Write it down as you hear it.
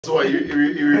So what,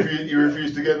 you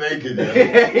refuse to get naked,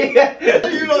 yeah?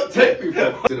 You not take me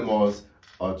for cinemas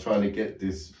are trying to get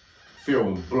this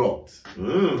film blocked.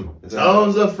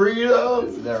 Sounds of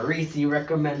freedom. The Reese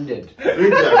recommended.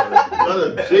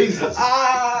 Blood of Jesus.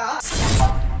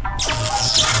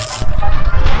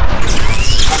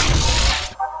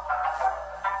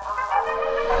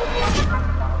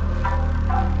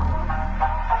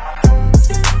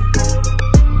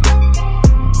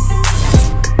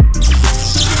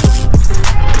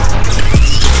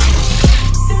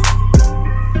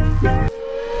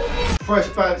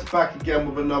 FRESHBANTZ back again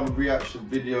with another reaction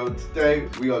video. Today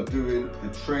we are doing the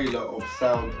trailer of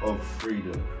Sound of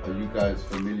Freedom. Are you guys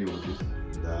familiar with this?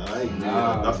 Nah, I ain't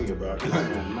know nothing about this.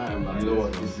 You know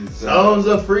what this is? Sounds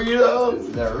of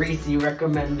Freedom. The Reese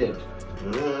recommended.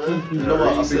 You know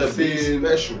what? I've been seeing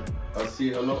special. I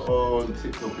see a lot on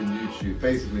TikTok and YouTube.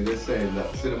 Basically, they're saying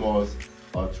that cinemas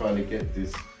are trying to get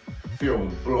this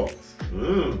film blocked.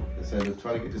 They're saying they're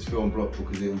trying to get this film blocked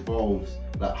because it involves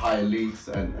like high elites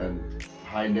and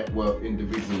high net worth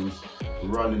individuals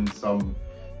running some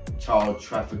child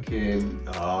trafficking.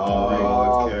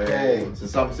 Oh, okay. So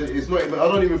it's not even. I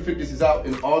don't even think this is out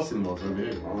in our cinemas over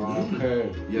here. Okay.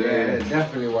 Yeah,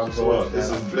 definitely one to So watch. this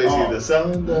is basically the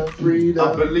Sound of Freedom.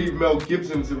 I believe Mel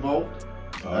Gibson's involved.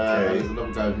 Okay. There's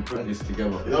another guy who put this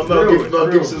together. You know, Mel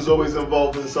Gibson's always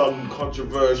involved in some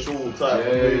controversial type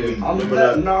of movie. Remember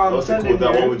that? What's it called?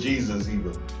 That one with Jesus,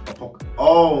 even.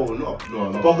 Oh, no.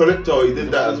 Apocalypto, he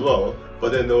did that as well.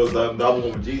 But then there was the other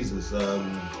one with Jesus. Can't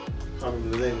remember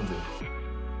the name of it.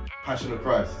 Passion of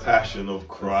Christ. Passion of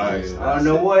Christ. I don't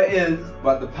know what it is,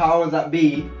 but the powers that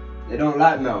be, they don't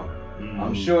like Mel.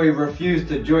 I'm sure he refused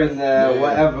to join the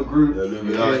whatever group.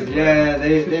 Yeah,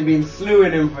 they've been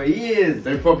slewing him for years.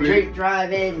 They probably drink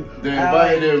driving. They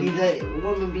invited him. He's a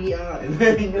woman beater. It's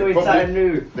something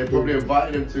new. They probably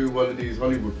invited him to one of these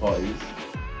Hollywood parties.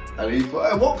 And he's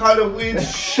like, what kind of weird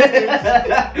shit?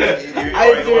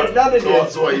 I ain't doing none of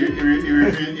this. So what, you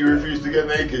refuse to get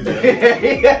naked,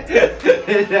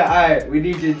 yeah? Alright, we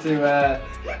need you to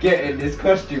get in this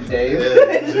costume, Dave.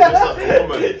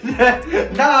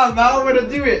 Nah, man, I want to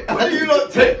do it. Why do you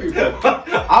not take me for?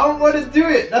 I don't want to do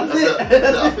it. That's it.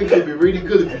 I think it'd be really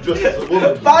good if you dressed as a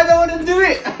woman. But I don't want to do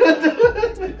it.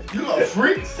 You lot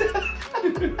freaks.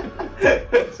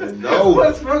 No.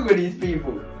 What's wrong with these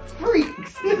people?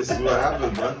 Freaks. This is what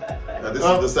happened, man. Now, this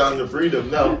is the Sound of Freedom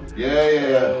now.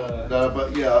 Yeah. No,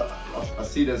 but yeah, I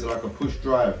see there's like a push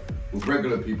drive with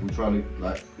regular people trying to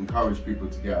like encourage people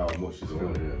to get out and watch this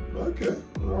film. Yeah. Okay.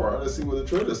 Alright, let's see what the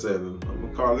trailer said.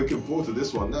 I'm kind of looking forward to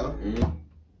this one now.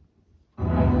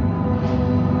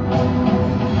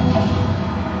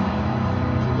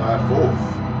 July 4th.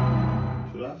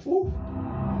 July 4th?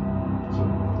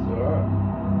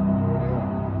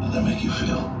 How does that make you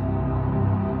feel?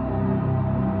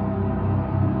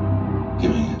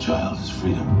 Giving a child his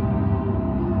freedom.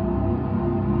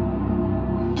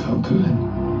 Felt good.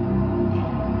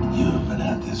 You've been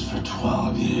at this for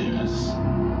 12 years.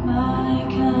 My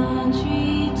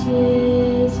country,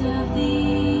 'tis of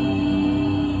thee.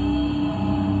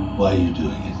 Why are you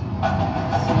doing it?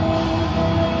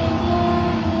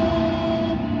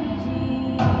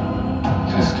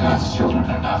 Because God's children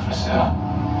are not for sale.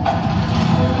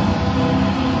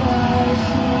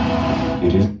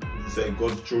 It is. Saying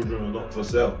God's children are not for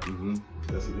sale.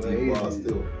 That's a deep bar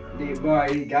still. Deep bar,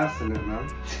 he's gassing it, man.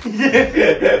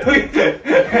 What are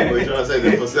you trying to say?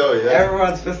 They're for sale, yeah?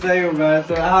 Everyone's for sale, man.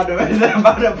 So how do I say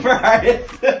about the price?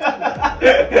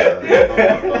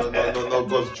 No,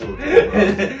 God's children.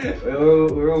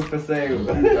 We're all for sale.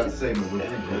 That's the same with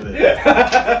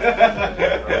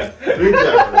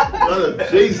Blood of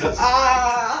Jesus.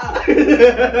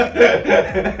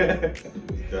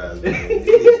 Guys, man, he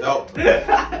needs help.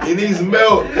 He needs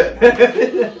milk.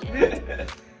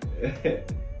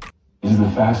 It is the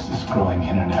fastest growing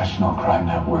international crime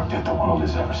network that the world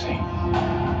has ever seen.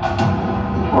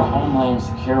 For Homeland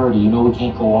Security, you know we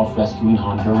can't go off rescuing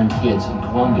Honduran kids in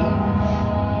Colombia.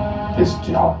 This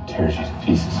job tears you to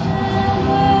pieces.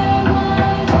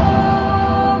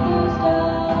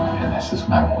 And this is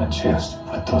my one chance to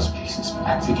put those pieces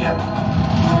back together.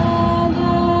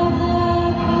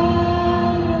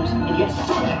 And yet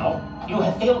somehow, you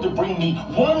have failed to bring me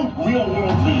one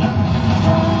real-world lead.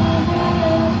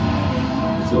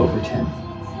 It's over, Tim.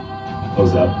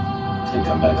 Close up and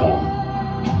come back home.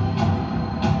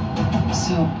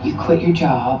 So you quit your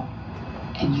job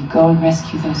and you go and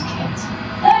rescue those kids.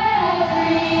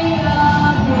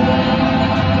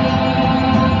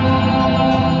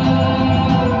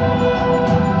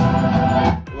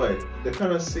 Wait, they're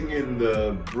kind of singing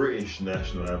the British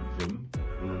national anthem,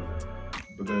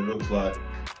 but then it looks like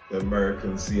the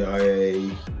American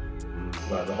CIA.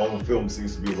 Like the whole film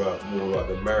seems to be about more like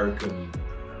the American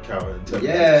counterintelligence.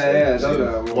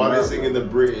 Yeah. Why they're singing the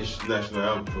British national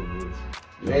anthem?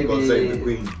 Maybe, God Save the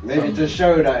Queen. Maybe to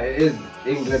show that it is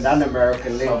England and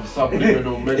American linked.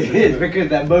 Subliminal message. It is because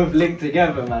they're both linked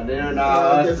together, man. They don't know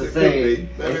how else to say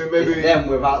maybe it's them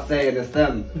without saying it's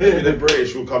them. Maybe the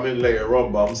British will come in later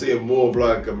on, but I'm seeing more of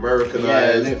like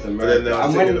Americanized. Yeah, it's but then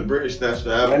they're singing the British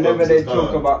national anthem. Whenever they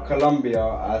talk about Colombia,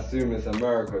 I assume it's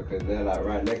America because they're like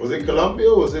right next. Was it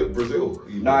Colombia or was it Brazil?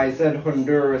 No, he said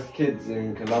Honduras kids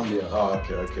in Colombia. Oh,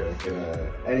 okay.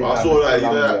 I saw that, you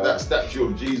know, that statue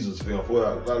of Jesus thing. I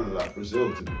thought that looked like Brazil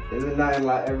to me. Isn't that in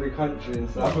like every country in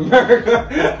South America?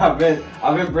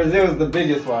 I think Brazil's the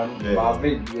biggest one, but I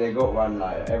think they got one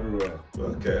like everywhere.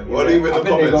 Okay, well, leave in the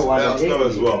comments, let us know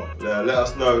as well. Let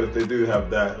us know if they do have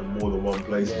that in more than one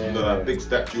place. You know, that big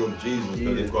statue of Jesus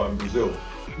that they've got in Brazil.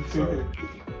 So.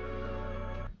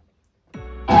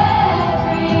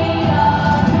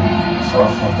 So I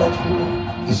thought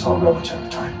that it's all rubber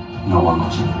territory. No one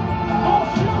goes in.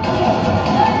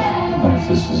 But if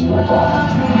this is your daughter,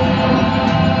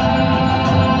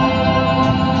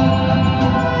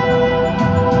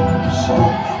 so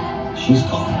she's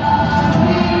gone.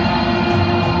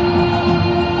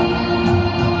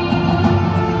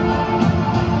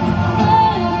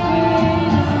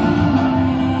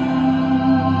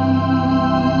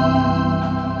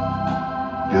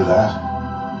 Hear that?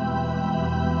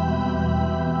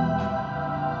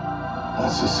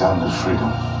 That's the sound of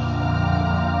freedom.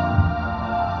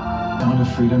 Sound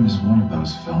of Freedom is one of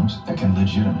those films that can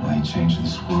legitimately change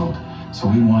this world. So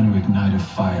we want to ignite a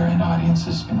fire in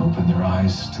audiences and open their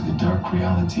eyes to the dark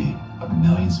reality of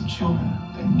millions of children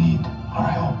that need our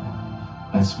help.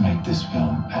 Let's make this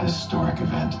film a historic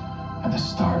event and the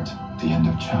start, the end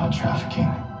of child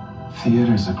trafficking.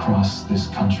 Theaters across this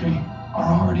country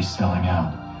are already selling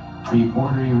out.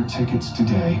 Pre-order your tickets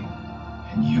today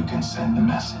and you can send the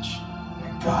message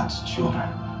that God's children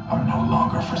are no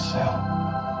longer for sale.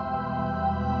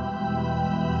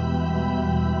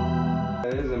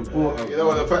 It is important. You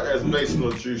know, the fact that it's based on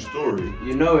a true story.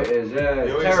 You know it is, yeah.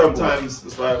 You know, sometimes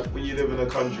it's like when you live in a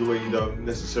country where you don't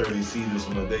necessarily see this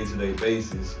on a day-to-day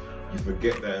basis, you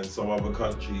forget that in some other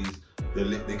countries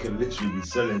they can literally be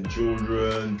selling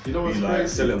children, you know, be like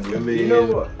selling women. You know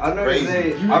what? I know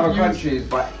they other countries,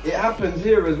 but it happens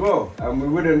here as well, and we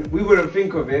wouldn't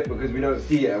think of it because we don't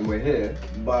see it and we're here.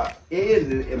 But it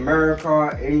is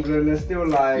America, England. There's still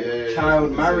like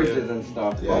child marriages and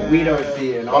stuff, but we don't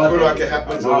see it. I feel like it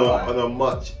happens on a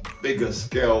much bigger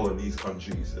scale in these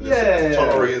countries, and it's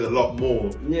tolerated a lot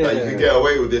more. Like you can get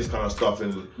away with this kind of stuff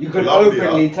in you can Colombia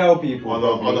openly tell people on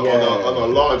a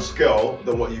large scale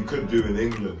than what you could do in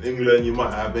England. England, you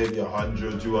might have maybe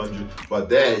 100, 200, but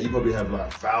there you probably have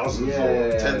like thousands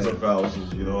or tens of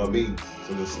thousands. You know what I mean?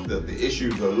 So the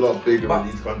issues are a lot bigger in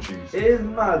these countries. It is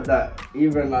mad that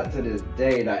even like to this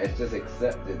day that it's just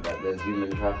accepted that there's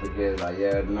human trafficking. Like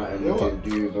nothing we can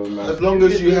do. But as long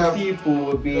as you have people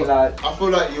would be like, I feel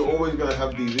like you're always gonna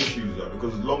have these issues though,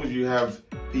 because as long as you have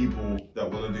people that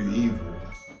want to do evil,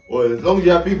 or as long as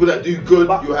you have people that do good,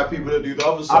 you'll have people that do the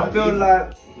other side. I feel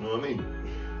like, you know what I mean?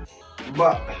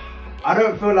 But I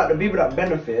don't feel like the people that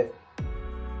benefit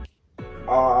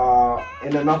are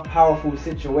in enough powerful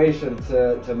situation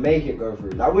to make it go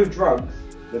through. Like with drugs,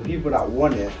 the people that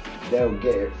want it, they'll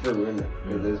get it through, innit?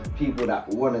 Because there's people that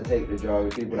want to take the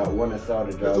drug, people that want to sell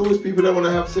the drug. There's always people that want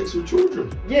to have sex with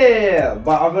children. Yeah,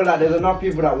 but I feel like there's enough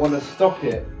people that want to stop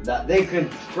it, that they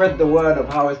could spread the word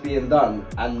of how it's being done,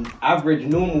 and average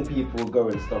normal people go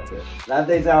and stop it. Like if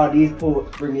they say, oh, these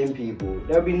ports bring in people,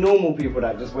 there'll be normal people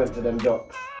that just went to them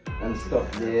docks and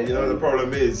stopped it. You know, the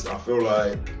problem is, I feel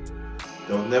like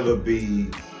there'll never be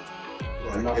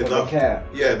enough care.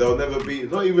 Yeah, there'll never be,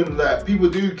 not even that. People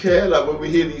do care. Like when we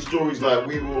hear these stories, like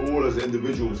we will all as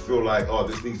individuals feel like, oh,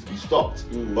 this needs to be stopped.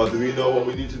 But do we know what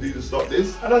we need to do to stop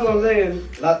this? And that's what I'm saying.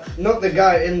 Like, not the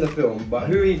guy in the film, but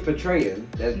who he's portraying.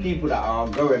 There's people that are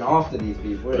going after these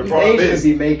people. The problem they is,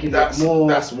 should be making that's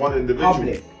one individual.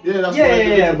 Public. Yeah, that's one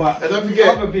individual. Yeah, but and don't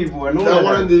forget, other people and all that of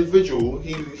one them. individual,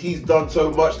 he's done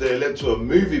so much that it led to a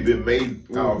movie being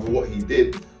made out of what he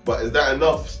did. But is that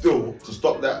enough still to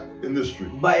stop that industry?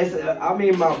 But it's, I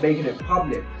mean about making it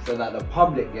public so that the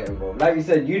public get involved. Like you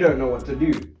said, you don't know what to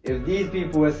do. If these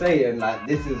people are saying like,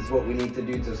 this is what we need to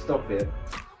do to stop it.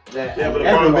 Yeah, but the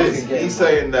problem is, he's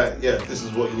saying that, this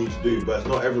is what you need to do, but it's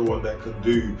not everyone that can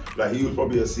do. Like, he was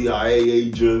probably a CIA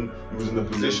agent, he was in a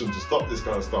position to stop this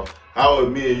kind of stuff. How are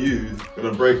me and you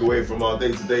gonna break away from our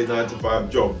day-to-day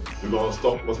 9-to-5 job? We're gonna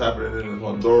stop what's happening in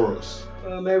Honduras.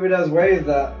 Well, maybe there's ways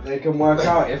that they can work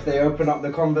out if they open up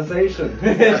the conversation.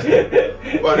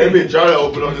 Well, they've been trying to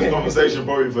open up this conversation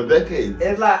probably for decades.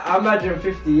 It's like, I imagine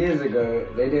 50 years ago,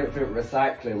 they didn't think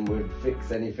recycling would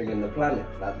fix anything in the planet,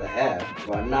 like the air.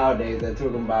 But nowadays, they're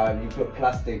talking about if you put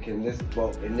plastic in this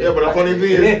box. Yeah, but the funny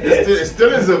thing is, it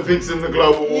still isn't fixing the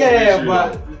global warming issue.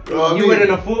 But you know what I mean? wouldn't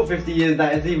have thought 50 years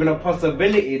that it's even a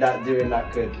possibility that doing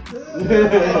that could.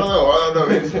 I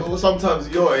don't know. Sometimes,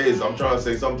 you know what it is? I'm trying to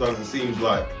say, sometimes it seems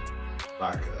like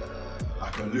a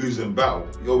losing battle.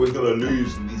 You're always gonna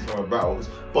lose in these kind of battles.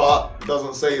 But it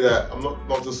doesn't say that. I'm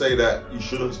not to say that you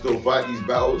shouldn't still fight these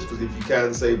battles, because if you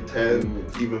can save 10,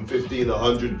 even 15,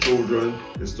 100 children,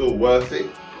 it's still worth it.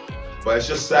 But it's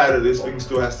just sad that this thing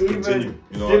still has to continue.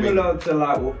 You know similar what I mean? to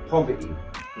like poverty.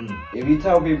 If you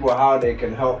tell people how they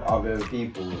can help other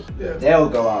people, Yeah. they'll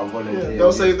go out and volunteer. Yeah,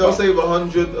 they'll save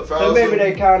 100, 1,000. So maybe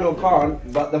they can or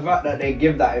can't, but the fact that they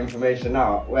give that information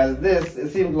out, whereas this,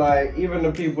 it seems like even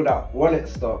the people that want it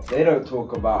stopped, they don't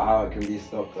talk about how it can be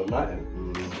stopped or nothing.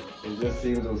 It just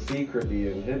seems all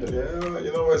secretly and hidden. Yeah,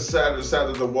 you know what's sad? It's sad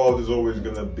that the world is always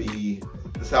gonna be.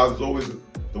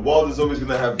 The world is always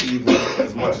gonna have evil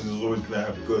as much as it's always gonna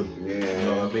have good. Yeah. You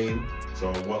know what I mean?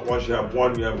 So once you have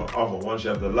one, you have the other. Once you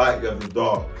have the light, you have the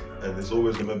dark, and it's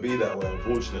always gonna be that way,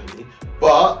 unfortunately.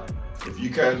 But if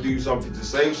you can do something to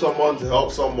save someone, to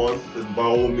help someone, then by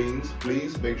all means,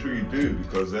 please make sure you do,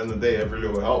 because at the end of the day, every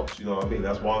little helps. You know what I mean?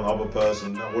 That's one other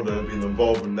person that would have been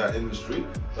involved in that industry.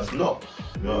 That's not.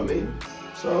 You know what I mean?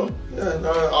 So yeah,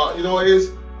 no, you know what it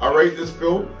is? I rate this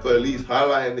film for at least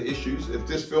highlighting the issues. If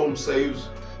this film saves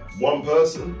one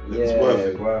person, it's worth it.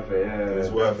 It's worth it, yeah. It's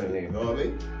worth it. You know what I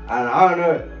mean? And I don't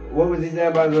know, what was he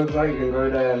saying about the website? You can go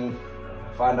there and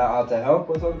find out how to help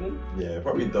or something? Yeah,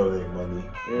 probably donate money.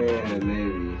 Yeah,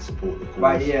 maybe. Support the cause.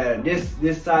 But yeah,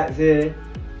 this site's here.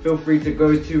 Feel free to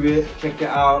go to it, check it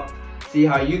out, see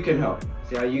how you can help.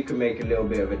 See how you can make a little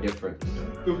bit of a difference.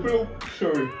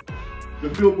 The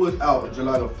film was out on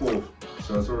July the 4th,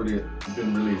 so it's already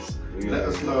been released. Yeah. Let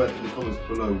us know in the comments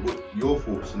below what your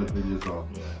thoughts and opinions are.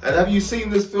 And have you seen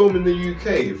this film in the UK?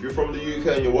 If you're from the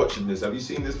UK and you're watching this, have you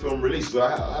seen this film released? So I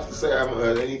have to say I haven't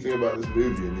heard anything about this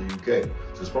movie in the UK.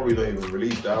 So it's probably not even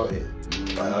released out here.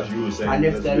 Like, as you were saying, And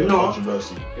if there's they're a bit of not,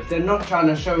 controversy. if they're not trying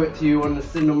to show it to you on the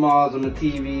cinemas, on the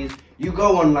TVs, you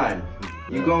go online.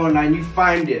 You go online, you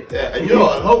find it. Yeah, and you know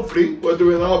what? Hopefully we're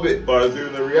doing our bit by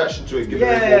doing a reaction to it, giving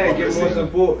it more publicity. Get more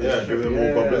support. Yeah, giving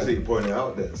it more publicity, pointing it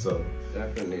out there. So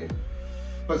definitely.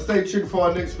 But stay tuned for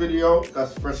our next video.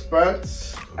 That's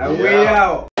FRESHBANTZ. And we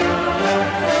out.